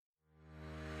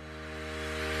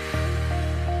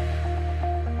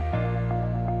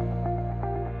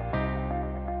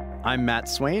I'm Matt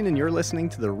Swain, and you're listening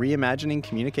to the Reimagining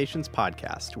Communications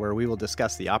podcast, where we will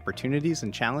discuss the opportunities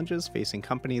and challenges facing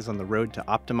companies on the road to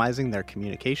optimizing their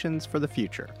communications for the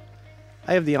future.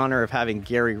 I have the honor of having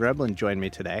Gary Reblin join me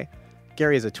today.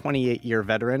 Gary is a 28-year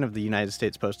veteran of the United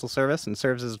States Postal Service and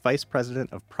serves as Vice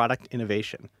President of Product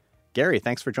Innovation. Gary,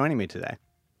 thanks for joining me today.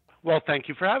 Well, thank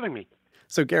you for having me.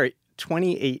 So, Gary,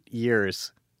 28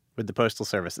 years with the Postal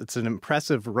Service. It's an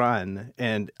impressive run,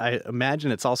 and I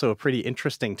imagine it's also a pretty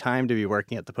interesting time to be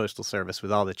working at the Postal Service with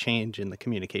all the change in the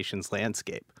communications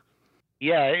landscape.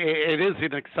 Yeah, it is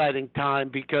an exciting time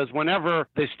because whenever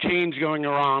there's change going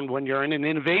around, when you're in an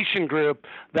innovation group,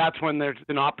 that's when there's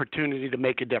an opportunity to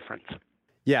make a difference.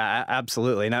 Yeah,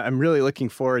 absolutely. And I'm really looking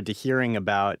forward to hearing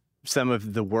about some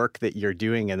of the work that you're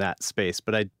doing in that space.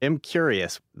 But I am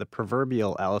curious, the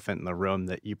proverbial elephant in the room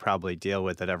that you probably deal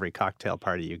with at every cocktail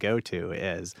party you go to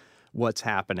is what's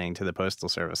happening to the Postal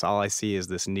Service. All I see is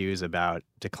this news about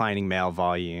declining mail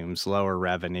volumes, lower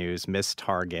revenues, missed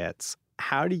targets.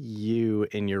 How do you,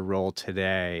 in your role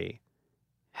today,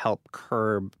 help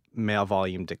curb mail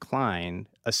volume decline,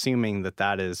 assuming that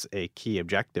that is a key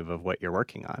objective of what you're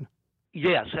working on?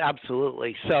 Yes,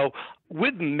 absolutely. So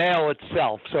with mail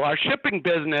itself, so our shipping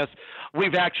business,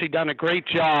 we've actually done a great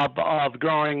job of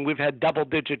growing. We've had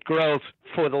double-digit growth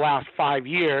for the last 5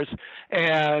 years,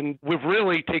 and we've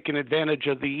really taken advantage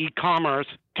of the e-commerce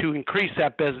to increase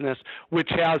that business, which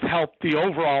has helped the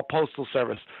overall Postal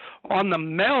Service. On the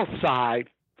mail side,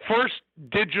 first,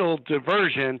 digital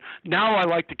diversion. Now I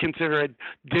like to consider it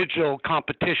digital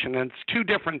competition, and it's two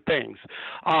different things.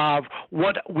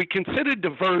 What we consider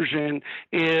diversion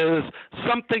is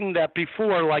something that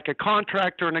before, like a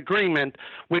contract or an agreement,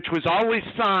 which was always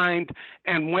signed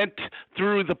and went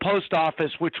through the post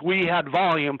office, which we had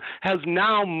volume, has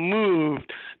now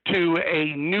moved to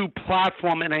a new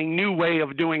platform and a new way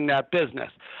of doing that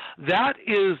business. That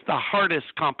is the hardest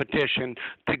competition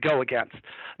to go against.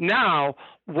 Now,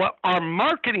 what our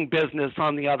marketing business,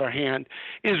 on the other hand,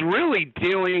 is really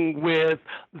dealing with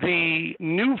the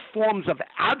new forms of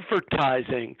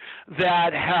advertising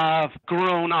that have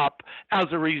grown up as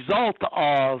a result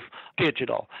of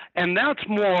digital. And that's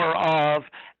more of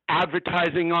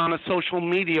advertising on a social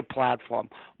media platform,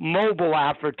 mobile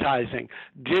advertising,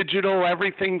 digital,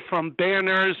 everything from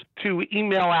banners to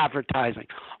email advertising.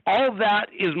 All that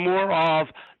is more of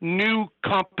new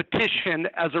competition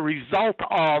as a result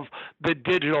of the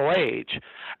digital age.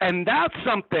 And that's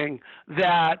something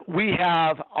that we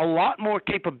have a lot more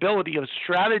capability of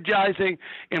strategizing,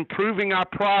 improving our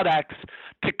products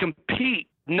to compete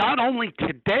not only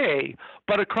today,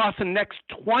 but across the next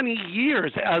 20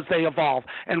 years as they evolve.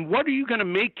 And what are you going to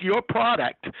make your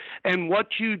product and what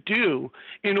you do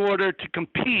in order to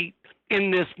compete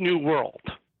in this new world?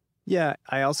 Yeah,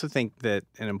 I also think that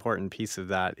an important piece of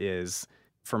that is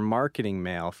for marketing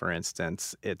mail, for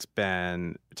instance, it's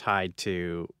been tied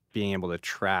to being able to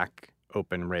track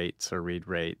open rates or read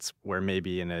rates, where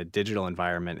maybe in a digital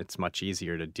environment, it's much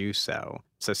easier to do so.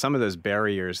 So some of those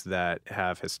barriers that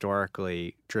have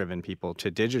historically driven people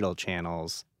to digital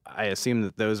channels, I assume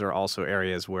that those are also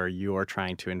areas where you're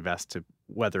trying to invest to,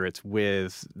 whether it's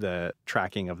with the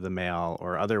tracking of the mail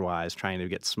or otherwise, trying to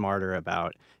get smarter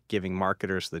about giving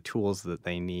marketers the tools that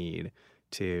they need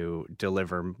to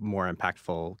deliver more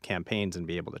impactful campaigns and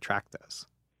be able to track those.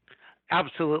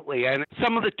 Absolutely. And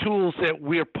some of the tools that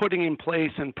we're putting in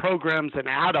place and programs and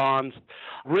add-ons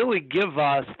really give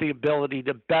us the ability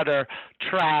to better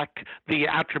track the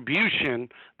attribution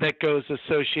that goes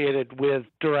associated with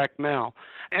direct mail.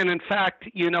 And in fact,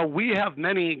 we have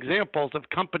many examples of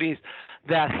companies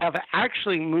that have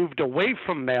actually moved away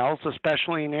from mails,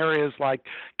 especially in areas like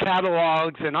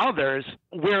catalogs and others,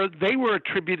 where they were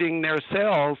attributing their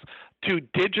sales to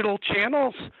digital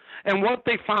channels. And what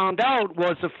they found out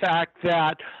was the fact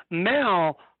that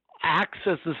mail acts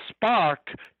as a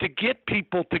spark to get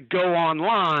people to go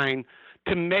online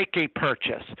to make a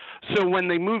purchase. So when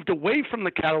they moved away from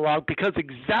the catalog, because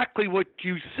exactly what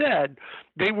you said,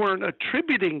 they weren't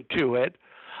attributing to it,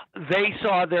 they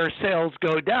saw their sales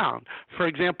go down. For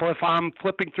example, if I'm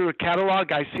flipping through a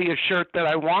catalog, I see a shirt that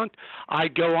I want, I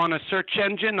go on a search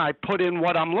engine, I put in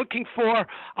what I'm looking for,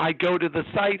 I go to the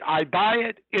site, I buy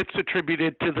it, it's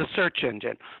attributed to the search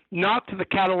engine, not to the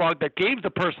catalog that gave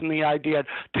the person the idea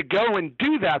to go and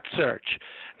do that search.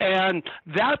 And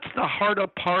that's the harder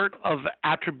part of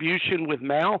attribution with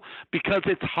mail, because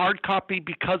it's hard copy,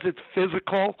 because it's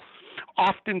physical.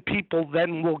 Often people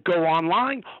then will go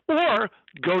online or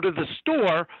go to the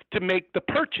store to make the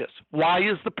purchase. Why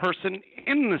is the person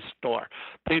in the store?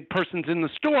 The person's in the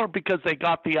store because they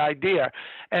got the idea.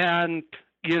 And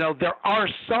there are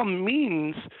some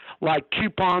means like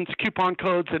coupons, coupon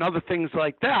codes, and other things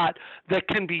like that that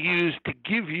can be used to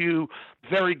give you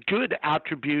very good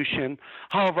attribution.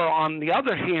 However, on the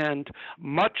other hand,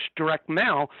 much direct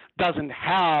mail doesn't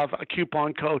have a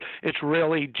coupon code. It's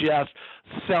really just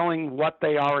selling what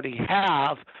they already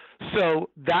have. So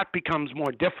that becomes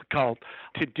more difficult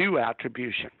to do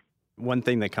attribution. One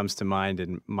thing that comes to mind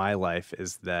in my life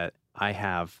is that I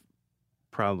have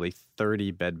probably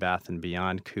 30 Bed Bath &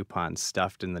 Beyond coupons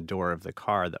stuffed in the door of the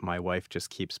car that my wife just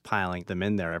keeps piling them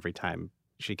in there every time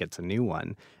she gets a new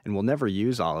one. And we'll never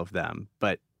use all of them.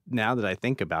 But now that I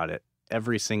think about it,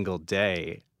 every single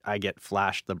day I get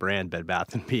flashed the brand Bed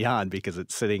Bath & Beyond because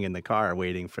it's sitting in the car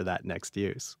waiting for that next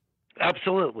use.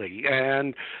 Absolutely.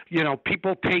 And,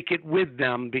 people take it with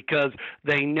them because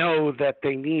they know that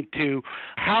they need to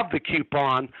have the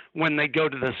coupon when they go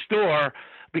to the store,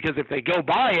 because if they go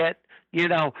buy it,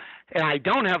 and I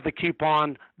don't have the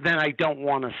coupon, then I don't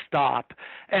want to stop.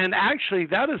 And actually,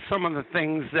 that is some of the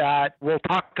things that we'll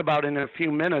talk about in a few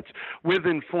minutes with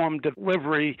informed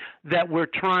delivery, that we're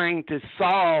trying to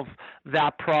solve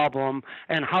that problem,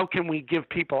 and how can we give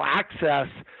people access,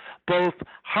 both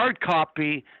hard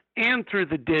copy and through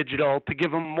the digital, to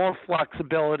give them more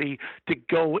flexibility to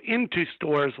go into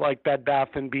stores like Bed Bath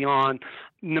 & Beyond,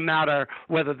 no matter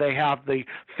whether they have the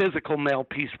physical mail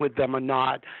piece with them or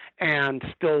not, and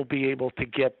still be able to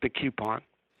get the coupon.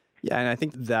 Yeah, and I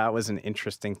think that was an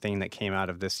interesting thing that came out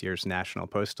of this year's National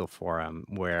Postal Forum,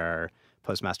 where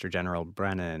Postmaster General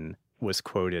Brennan was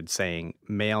quoted saying,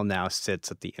 "Mail now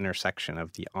sits at the intersection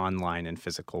of the online and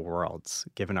physical worlds.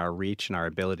 Given our reach and our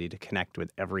ability to connect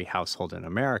with every household in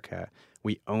America,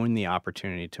 we own the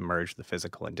opportunity to merge the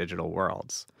physical and digital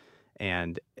worlds."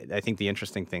 And I think the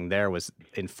interesting thing there was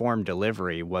informed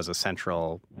delivery was a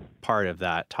central part of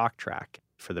that talk track.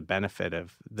 For the benefit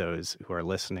of those who are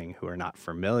listening who are not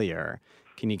familiar,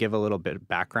 can you give a little bit of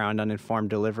background on informed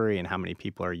delivery and how many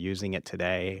people are using it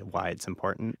today, why it's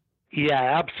important?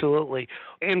 Yeah, absolutely.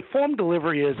 Informed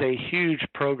delivery is a huge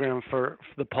program for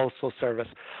the Postal Service.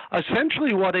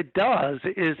 Essentially what it does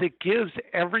is it gives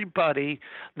everybody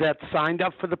that signed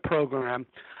up for the program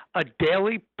a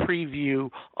daily preview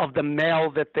of the mail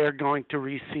that they're going to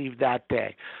receive that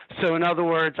day. So in other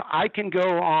words, I can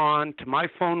go on to my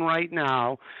phone right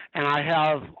now, and I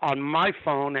have on my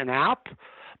phone an app,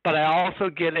 but I also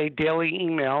get a daily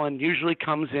email, and usually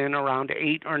comes in around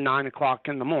 8 or 9 o'clock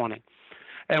in the morning.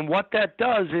 And what that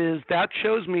does is that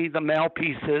shows me the mail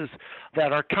pieces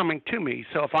that are coming to me.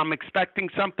 So if I'm expecting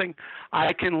something,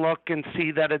 I can look and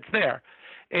see that it's there.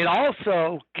 It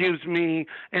also gives me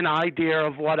an idea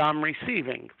of what I'm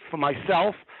receiving. For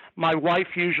myself, my wife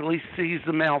usually sees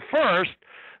the mail first,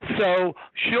 so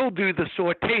she'll do the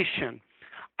sortation.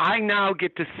 I now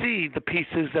get to see the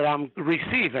pieces that I'm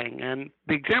receiving. And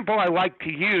the example I like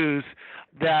to use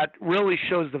that really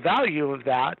shows the value of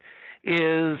that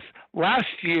is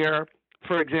last year,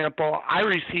 for example, I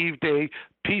received a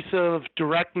piece of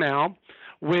direct mail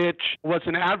which was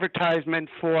an advertisement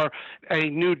for a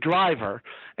new driver,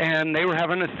 and they were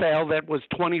having a sale that was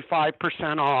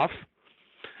 25% off.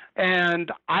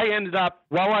 And I ended up,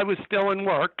 while I was still in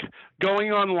work,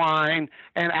 going online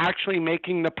and actually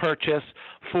making the purchase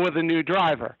for the new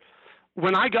driver.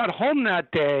 When I got home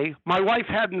that day, my wife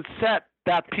hadn't set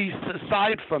that piece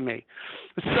aside for me.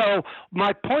 So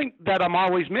my point that I'm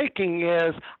always making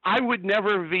is I would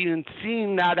never have even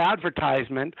seen that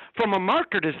advertisement from a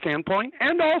marketer standpoint,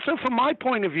 and also from my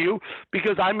point of view,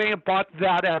 because I may have bought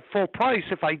that at full price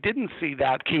if I didn't see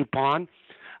that coupon.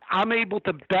 I'm able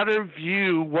to better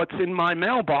view what's in my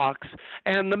mailbox,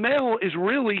 and the mail is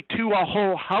really to a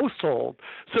whole household.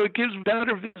 So it gives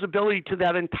better visibility to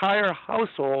that entire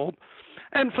household.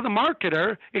 And for the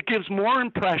marketer, it gives more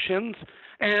impressions,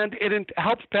 and it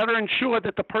helps better ensure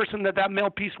that the person that mail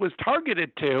piece was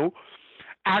targeted to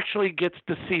actually gets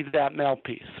to see that mail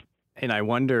piece. And I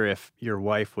wonder if your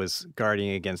wife was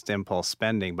guarding against impulse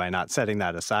spending by not setting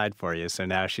that aside for you. So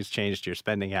now she's changed your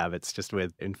spending habits just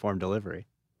with informed delivery.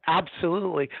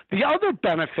 Absolutely. The other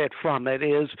benefit from it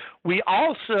is we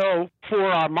also,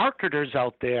 for our marketers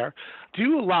out there,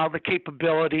 do allow the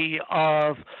capability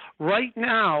of, right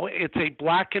now, it's a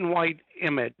black and white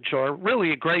image, or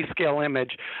really a grayscale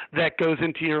image, that goes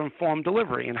into your informed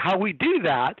delivery. And how we do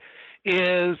that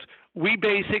is we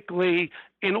basically,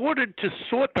 in order to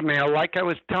sort the mail, like I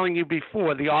was telling you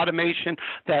before, the automation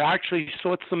that actually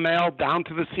sorts the mail down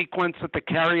to the sequence that the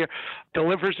carrier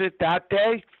delivers it that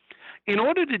day, in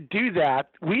order to do that,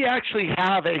 we actually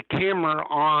have a camera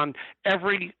on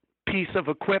every piece of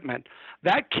equipment.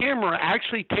 that camera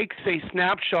actually takes a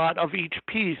snapshot of each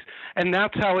piece, and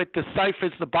that's how it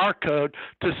deciphers the barcode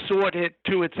to sort it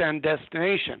to its end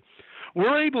destination.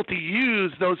 We're able to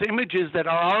use those images that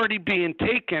are already being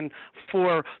taken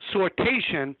for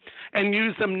sortation and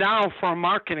use them now for a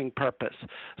marketing purpose.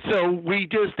 So we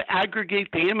just aggregate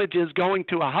the images going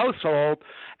to a household,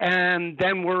 and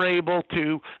then we're able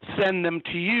to send them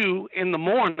to you in the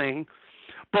morning.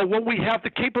 But what we have the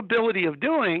capability of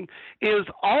doing is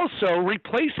also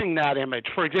replacing that image.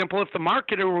 For example, if the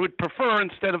marketer would prefer,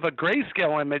 instead of a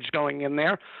grayscale image going in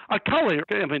there, a color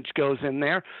image goes in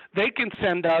there, they can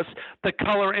send us the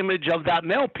color image of that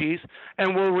mail piece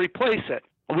and we'll replace it.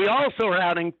 We also are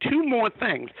adding two more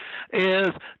things, is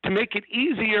to make it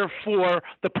easier for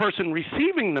the person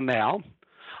receiving the mail.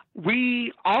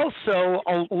 We also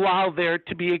allow there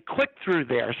to be a click-through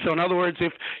there. So in other words,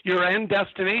 if your end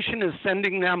destination is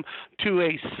sending them to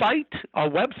a site, a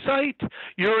website,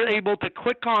 you're able to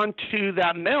click onto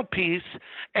that mail piece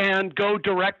and go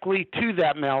directly to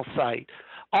that mail site.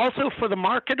 Also for the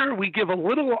marketer, we give a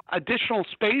little additional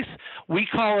space. We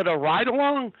call it a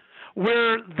ride-along,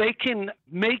 where they can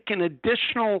make an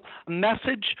additional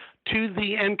message to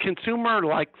the end consumer,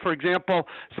 like, for example,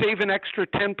 save an extra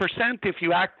 10% if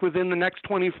you act within the next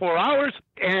 24 hours,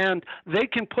 and they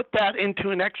can put that into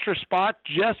an extra spot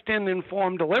just in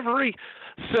informed delivery.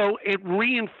 So it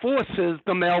reinforces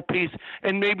the mail piece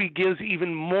and maybe gives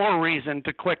even more reason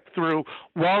to click through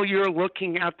while you're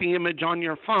looking at the image on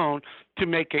your phone to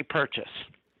make a purchase.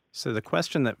 So the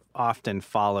question that often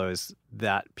follows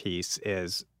that piece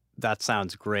is, that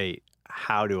sounds great.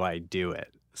 How do I do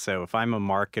it? So if I'm a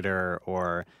marketer,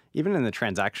 or even in the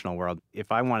transactional world,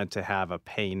 if I wanted to have a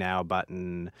pay now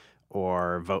button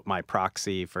or vote my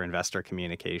proxy for investor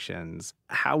communications,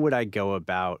 how would I go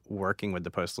about working with the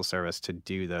Postal Service to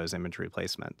do those image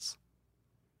replacements?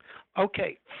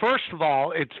 Okay, first of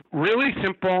all, it's really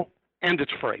simple and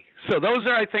it's free. So those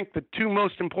are, I think, the two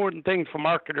most important things for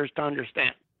marketers to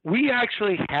understand. We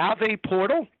actually have a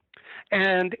portal,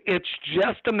 and it's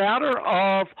just a matter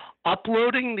of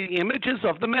uploading the images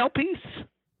of the mail piece.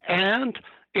 And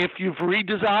if you've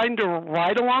redesigned a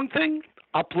ride-along thing,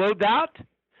 upload that.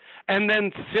 And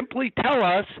then simply tell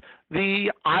us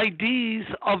the IDs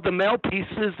of the mail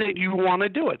pieces that you want to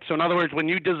do it. So in other words, when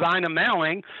you design a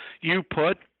mailing, you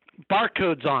put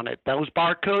barcodes on it. Those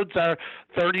barcodes are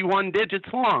 31 digits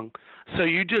long. So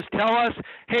you just tell us,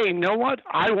 hey, you know what?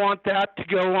 I want that to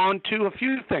go on to a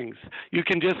few things. You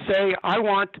can just say, I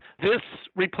want this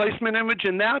replacement image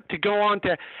and that to go on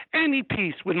to any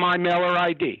piece with my mailer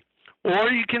ID. Or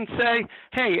you can say,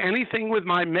 hey, anything with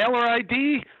my mailer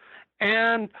ID,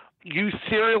 and you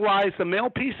serialize the mail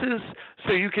pieces.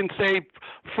 So you can say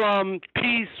from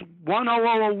piece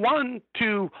 10001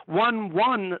 to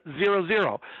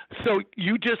 1100. So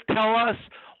you just tell us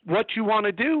what you want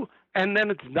to do, and then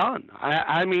it's done.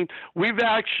 I mean, we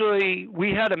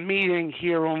had a meeting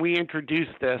here when we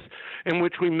introduced this, in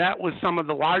which we met with some of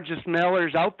the largest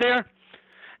mailers out there,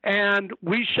 and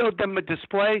we showed them a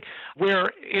display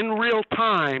where in real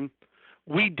time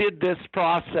we did this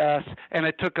process, and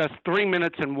it took us 3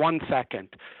 minutes and 1 second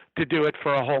to do it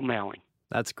for a whole mailing.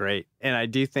 That's great. And I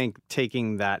do think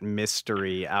taking that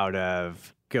mystery out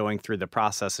of going through the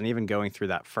process and even going through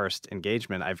that first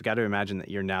engagement, I've got to imagine that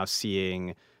you're now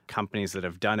seeing companies that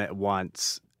have done it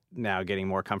once now getting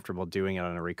more comfortable doing it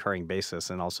on a recurring basis,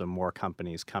 and also more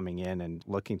companies coming in and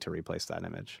looking to replace that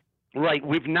image. Right.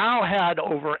 We've now had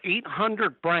over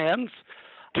 800 brands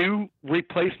do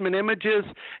replacement images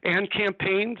and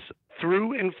campaigns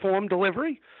through informed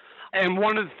delivery. And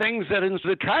one of the things that is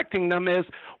attracting them is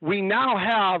we now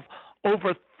have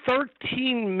over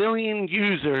 13 million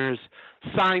users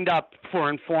signed up for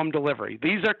informed delivery.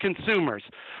 These are consumers.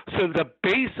 So the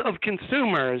base of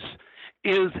consumers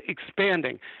is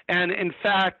expanding. And in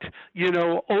fact,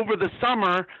 over the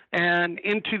summer and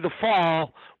into the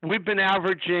fall, we've been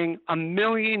averaging 1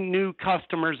 million new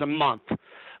customers a month.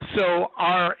 So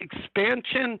our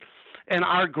expansion and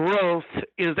our growth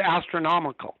is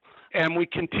astronomical, and we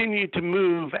continue to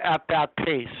move at that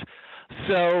pace.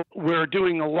 So we're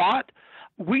doing a lot.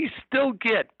 We still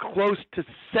get close to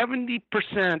 70%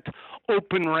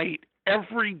 open rate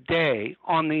every day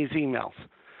on these emails.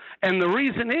 And the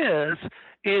reason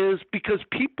is because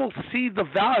people see the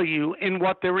value in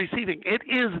what they're receiving. It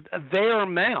is their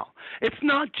mail. It's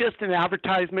not just an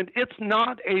advertisement. It's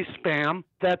not a spam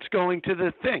that's going to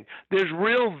the thing. There's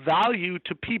real value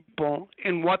to people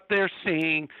in what they're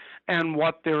seeing and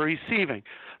what they're receiving.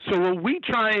 So what we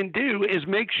try and do is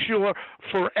make sure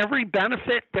for every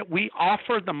benefit that we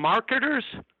offer the marketers,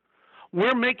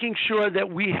 we're making sure that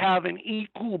we have an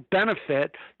equal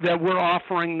benefit that we're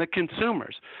offering the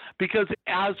consumers. Because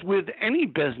as with any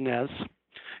business,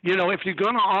 if you're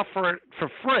going to offer it for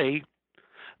free,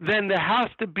 then there has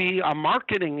to be a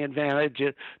marketing advantage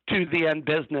to the end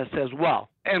business as well.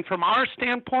 And from our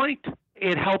standpoint,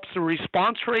 it helps the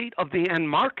response rate of the end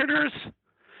marketers.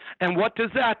 And what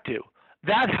does that do?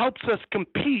 That helps us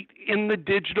compete in the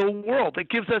digital world. It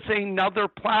gives us another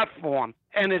platform,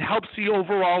 and it helps the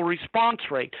overall response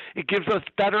rate. It gives us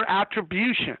better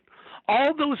attribution.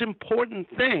 All those important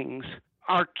things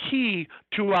are key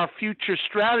to our future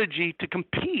strategy to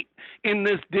compete in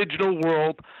this digital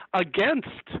world against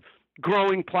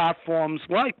growing platforms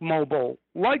like mobile,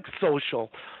 like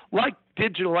social, like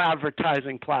digital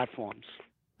advertising platforms.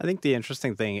 I think the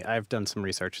interesting thing, I've done some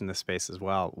research in this space as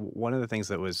well. One of the things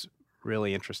that was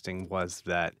really interesting was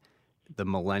that the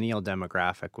millennial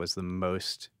demographic was the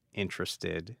most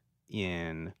interested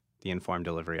in the informed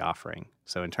delivery offering.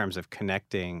 So in terms of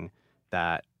connecting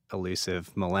that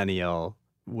elusive millennial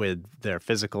with their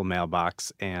physical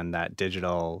mailbox and that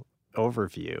digital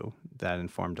overview, that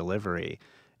informed delivery,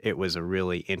 it was a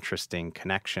really interesting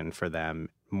connection for them,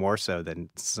 more so than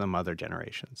some other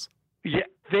generations. Yeah,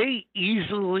 they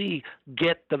easily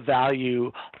get the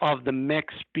value of the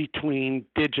mix between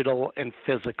digital and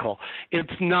physical.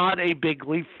 It's not a big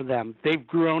leap for them. They've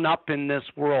grown up in this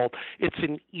world. It's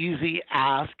an easy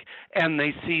ask, and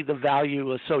they see the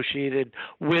value associated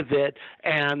with it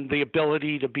and the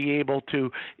ability to be able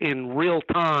to, in real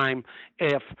time,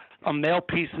 if a mail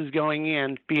piece is going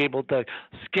in, be able to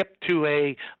skip to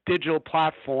a digital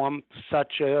platform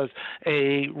such as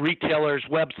a retailer's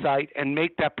website and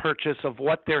make that purchase of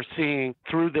what they're seeing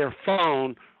through their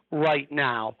phone right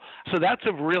now. So that's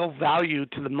of real value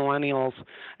to the millennials,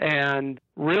 and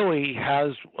really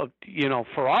has,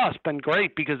 for us been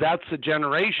great, because that's the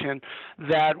generation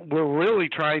that we're really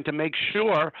trying to make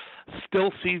sure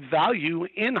still sees value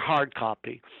in hard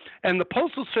copy. And the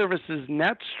Postal Service's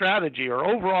net strategy, or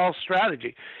overall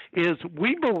strategy, is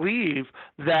we believe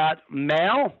that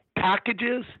mail,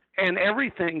 packages, and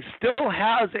everything still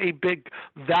has a big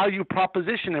value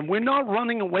proposition. And we're not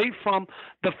running away from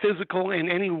the physical in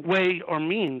any way or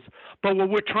means. But what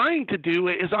we're trying to do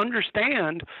is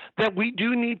understand that we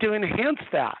do need to enhance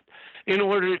that in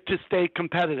order to stay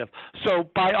competitive.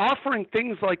 So by offering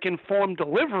things like informed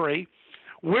delivery,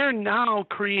 we're now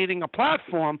creating a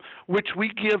platform which we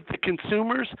give the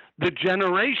consumers, the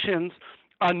generations,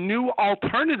 new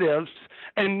alternatives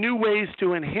and new ways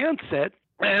to enhance it.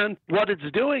 And what it's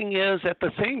doing is, at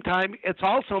the same time, it's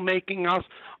also making us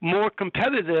more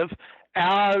competitive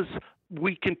as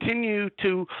we continue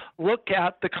to look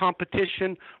at the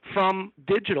competition from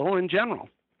digital in general.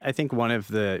 I think one of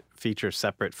the features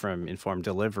separate from informed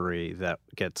delivery that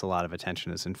gets a lot of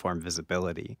attention is informed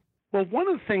visibility. Well, one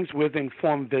of the things with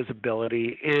informed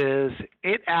visibility is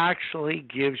it actually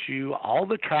gives you all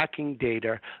the tracking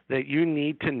data that you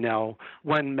need to know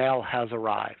when mail has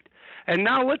arrived. And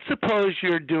now let's suppose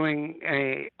you're doing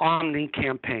an Omni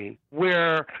campaign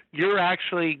where you're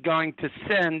actually going to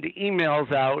send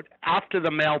emails out after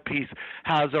the mail piece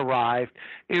has arrived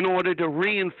in order to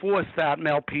reinforce that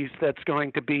mail piece that's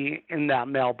going to be in that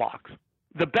mailbox.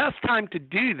 The best time to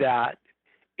do that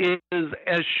is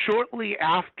as shortly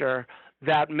after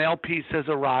that mail piece has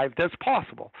arrived as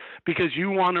possible, because you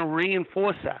want to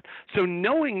reinforce that. So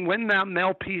knowing when that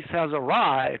mail piece has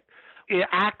arrived, it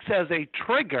acts as a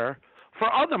trigger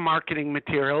for other marketing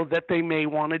material that they may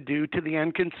want to do to the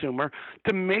end consumer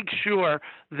to make sure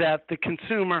that the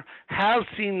consumer has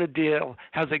seen the deal,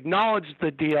 has acknowledged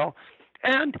the deal,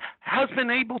 and has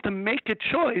been able to make a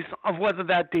choice of whether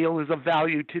that deal is of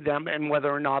value to them and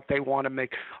whether or not they want to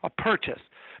make a purchase.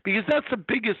 Because that's the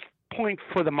biggest point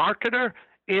for the marketer,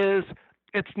 is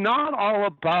it's not all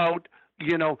about,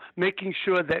 making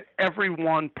sure that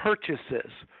everyone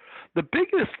purchases. The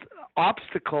biggest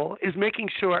obstacle is making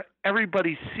sure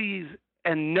everybody sees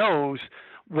and knows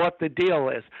what the deal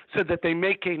is so that they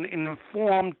make an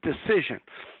informed decision.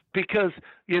 Because,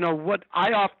 what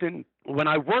I often, when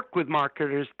I work with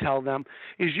marketers, tell them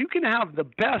is you can have the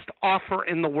best offer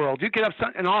in the world. You can have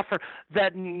an offer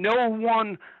that no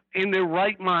one in their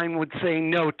right mind would say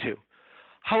no to.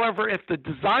 However, if the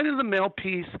design of the mail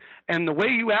piece and the way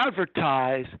you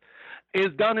advertise is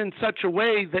done in such a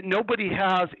way that nobody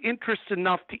has interest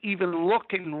enough to even look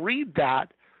and read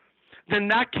that, then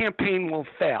that campaign will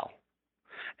fail.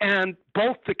 And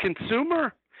both the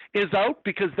consumer is out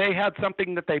because they had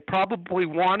something that they probably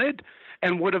wanted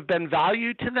and would have been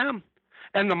value to them,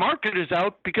 and the marketer's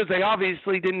out because they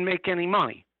obviously didn't make any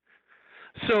money.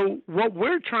 So what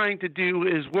we're trying to do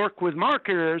is work with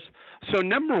marketers. So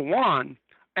number one,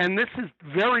 and this is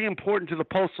very important to the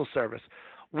Postal Service,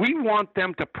 we want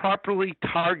them to properly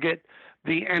target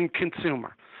the end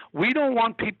consumer. We don't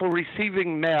want people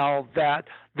receiving mail that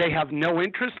they have no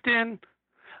interest in,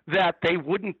 that they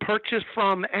wouldn't purchase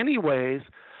from anyways.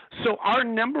 So our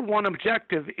number one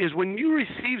objective is when you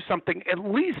receive something, at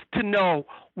least to know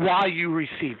why you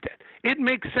received it. It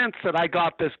makes sense that I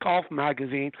got this golf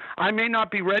magazine. I may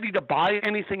not be ready to buy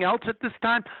anything else at this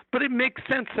time, but it makes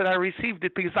sense that I received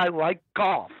it because I like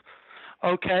golf.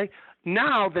 Okay?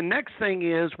 Now, the next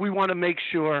thing is we want to make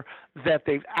sure that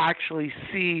they actually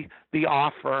see the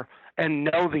offer and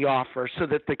know the offer so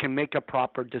that they can make a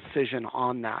proper decision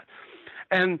on that.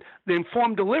 And the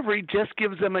informed delivery just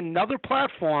gives them another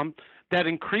platform that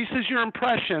increases your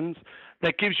impressions,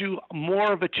 that gives you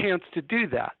more of a chance to do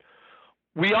that.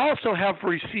 We also have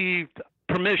received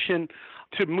permission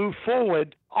to move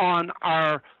forward on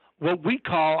our what we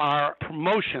call our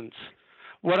promotions.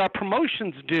 What our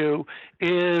promotions do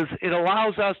is it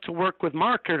allows us to work with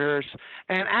marketers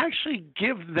and actually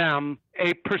give them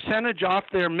a percentage off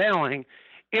their mailing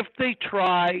if they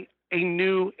try a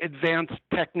new advanced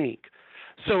technique.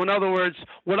 So in other words,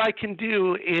 what I can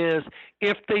do is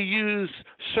if they use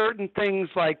certain things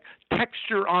like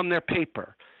texture on their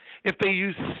paper, if they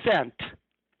use scent,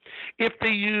 if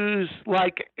they use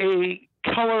like a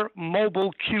color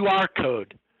mobile QR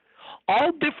code,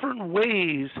 all different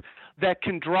ways that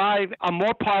can drive a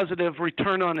more positive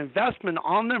return on investment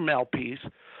on their mail piece.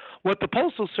 What the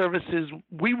Postal Service is,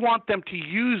 we want them to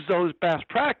use those best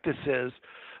practices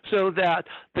so that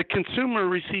the consumer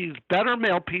receives better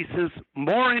mail pieces,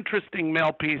 more interesting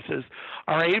mail pieces,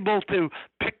 are able to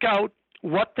pick out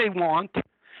what they want,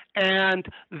 and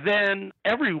then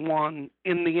everyone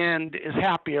in the end is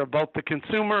happier, both the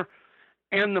consumer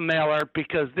and the mailer,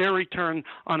 because their return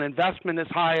on investment is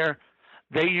higher.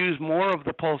 They use more of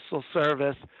the Postal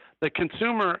Service. The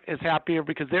consumer is happier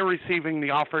because they're receiving the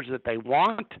offers that they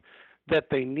want, that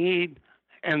they need,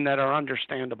 and that are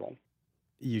understandable.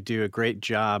 You do a great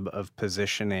job of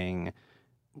positioning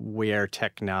where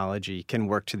technology can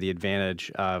work to the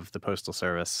advantage of the Postal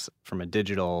Service from a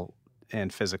digital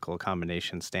and physical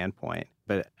combination standpoint.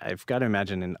 But I've got to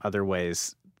imagine in other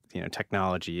ways,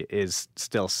 technology is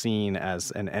still seen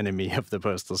as an enemy of the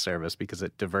Postal Service because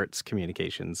it diverts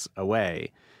communications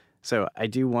away. So I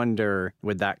do wonder,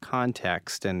 with that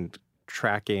context and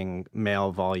tracking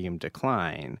mail volume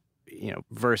decline,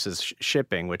 versus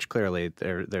shipping, which clearly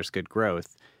there's good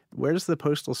growth, where does the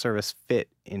Postal Service fit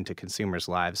into consumers'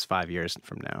 lives 5 years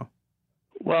from now?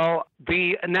 Well,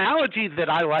 the analogy that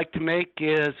I like to make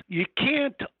is you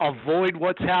can't avoid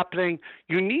what's happening.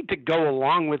 You need to go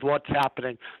along with what's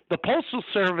happening. The Postal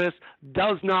Service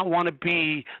does not want to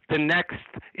be the next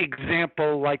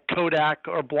example like Kodak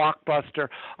or Blockbuster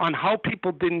on how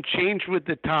people didn't change with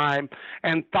the time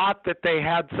and thought that they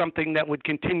had something that would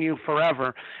continue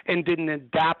forever and didn't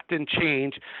adapt and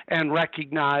change and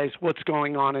recognize what's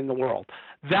going on in the world.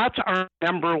 That's our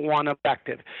number one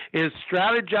objective, is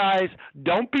strategize,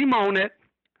 don't bemoan it,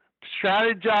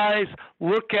 strategize,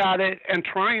 look at it, and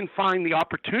try and find the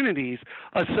opportunities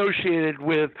associated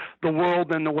with the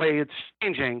world and the way it's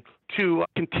changing to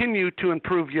continue to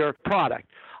improve your product.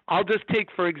 I'll just take,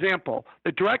 for example,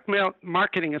 the Direct Mail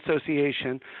Marketing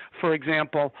Association, for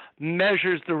example,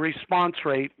 measures the response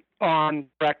rate on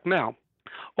direct mail.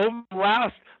 Over the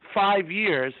last 5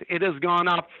 years, it has gone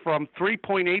up from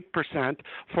 3.8%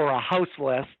 for a house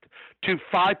list to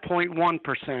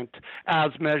 5.1%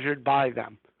 as measured by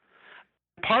them.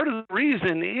 Part of the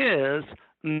reason is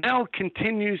mail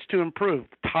continues to improve.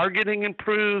 Targeting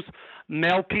improves,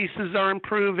 mail pieces are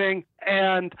improving,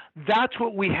 and that's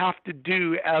what we have to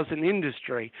do as an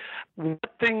industry.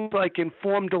 What things like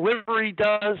informed delivery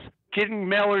does, getting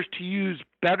mailers to use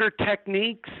better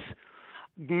techniques,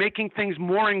 making things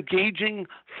more engaging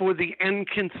for the end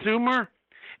consumer,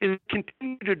 is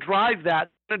continue to drive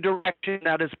that in a direction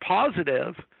that is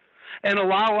positive and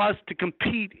allow us to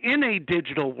compete in a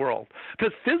digital world,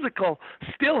 because physical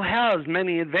still has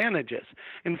many advantages.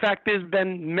 In fact, there's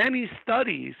been many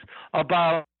studies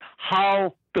about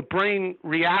how the brain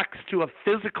reacts to a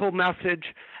physical message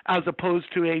as opposed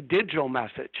to a digital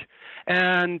message.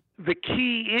 And the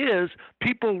key is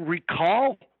people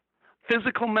recall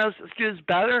physical messages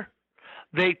better.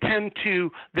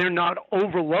 They're not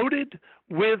overloaded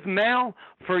with mail.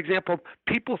 For example,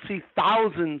 people see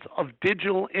thousands of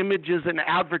digital images and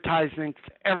advertisements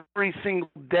every single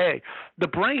day. The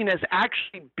brain has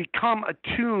actually become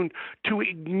attuned to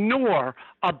ignore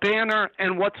a banner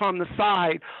and what's on the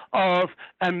side of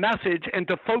a message and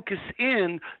to focus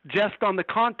in just on the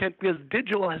content, because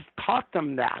digital has taught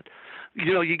them that.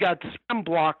 You got spam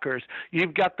blockers.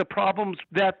 You've got the problems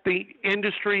that the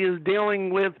industry is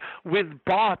dealing with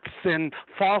bots and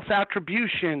false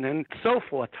attribution and so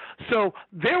forth. So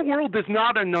their world is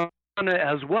not a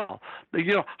as well.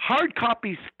 Hard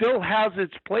copy still has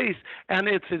its place and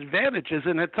its advantages,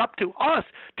 and it's up to us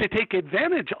to take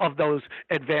advantage of those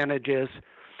advantages,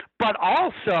 but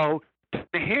also to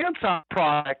enhance our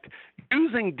product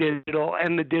using digital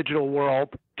and the digital world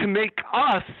to make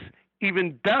us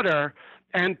even better.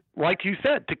 And like you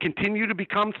said, to continue to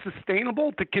become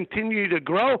sustainable, to continue to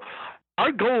grow.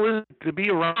 Our goal is to be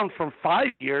around for 5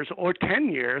 years or 10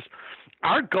 years.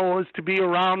 Our goal is to be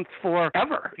around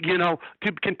forever,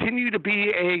 to continue to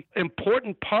be an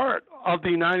important part of the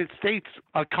United States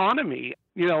economy.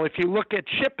 If you look at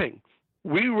shipping,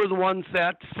 we were the ones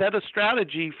that set a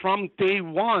strategy from day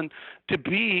one to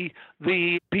be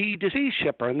the B2C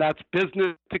shipper, and that's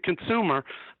business to consumer,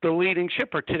 the leading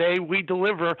shipper. Today, we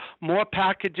deliver more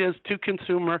packages to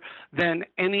consumer than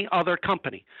any other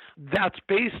company. That's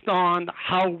based on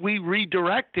how we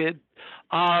redirected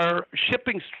our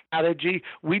shipping strategy.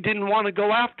 We didn't want to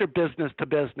go after business to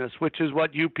business, which is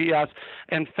what UPS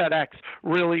and FedEx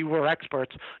really were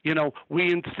experts.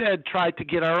 We instead tried to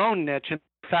get our own niche. And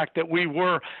the fact that we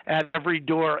were at every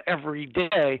door every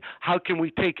day, how can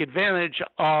we take advantage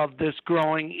of this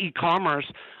growing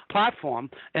e-commerce platform?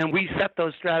 And we set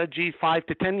those strategies 5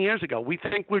 to 10 years ago. We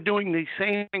think we're doing the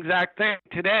same exact thing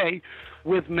today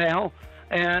with mail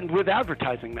and with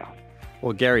advertising mail.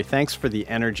 Well, Gary, thanks for the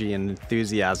energy and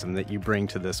enthusiasm that you bring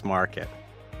to this market.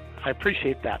 I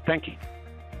appreciate that. Thank you.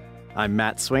 I'm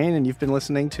Matt Swain, and you've been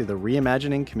listening to the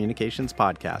Reimagining Communications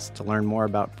podcast. To learn more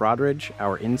about Broadridge,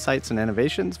 our insights and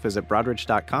innovations, visit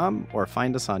broadridge.com or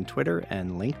find us on Twitter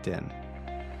and LinkedIn.